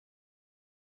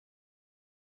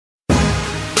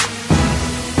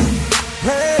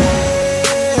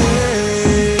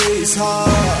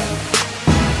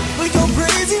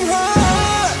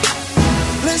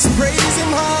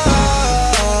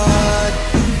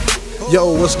Yo,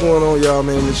 what's going on, y'all,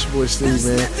 man? It's your boy Steve,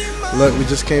 man. Look, we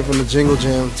just came from the Jingle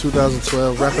Jam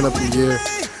 2012, wrapping up the year.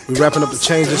 We wrapping up the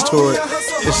Changes tour.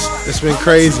 It's been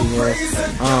crazy, man.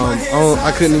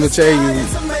 I couldn't even tell you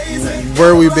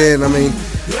where we've been. I mean,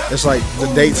 it's like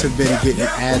the dates have been getting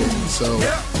added. So,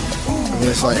 I mean,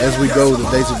 it's like as we go, the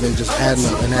dates have been just adding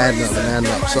up and adding up and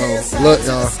adding up. So, look,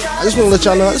 y'all, I just want to let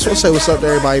y'all know. I just want to say what's up to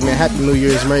everybody, man. Happy New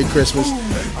Year's, Merry Christmas.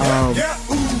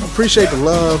 Appreciate the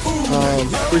love,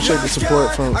 appreciate the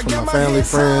support from my family,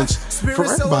 friends, from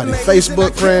everybody,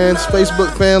 Facebook friends,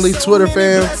 Facebook family, Twitter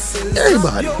fam,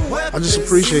 everybody. I just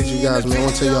appreciate you guys, man. I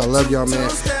want to tell y'all I love y'all,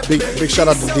 man. Big shout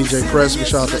out to DJ Press, big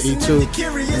shout out to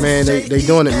E2, man. They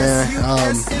doing it, man.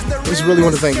 Just really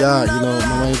want to thank God. You know,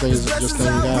 my main thing is just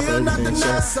thanking God for everything.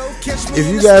 So, if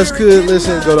you guys could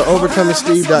listen, go to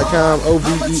overcomingsteve.com,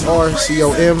 overcoming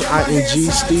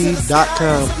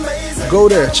Steve.com. Go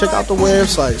there, check out the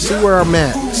website, see where I'm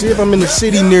at, see if I'm in the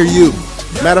city near you.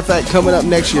 Matter of fact, coming up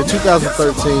next year,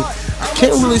 2013, I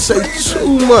can't really say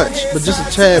too much, but just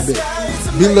a tad bit.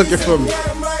 Be looking for me.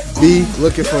 Be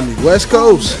looking for me. West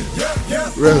Coast,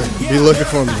 really, be looking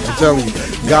for me. I'm telling you,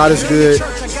 God is good.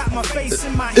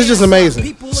 It's just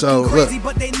amazing. So, look,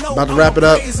 about to wrap it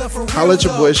up. Holla at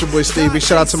your boy. It's your boy Steve. Big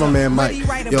shout out to my man Mike.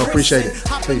 Yo, appreciate it.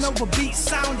 Peace.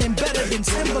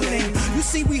 You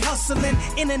see, we hustling,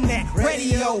 internet,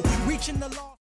 radio, reaching the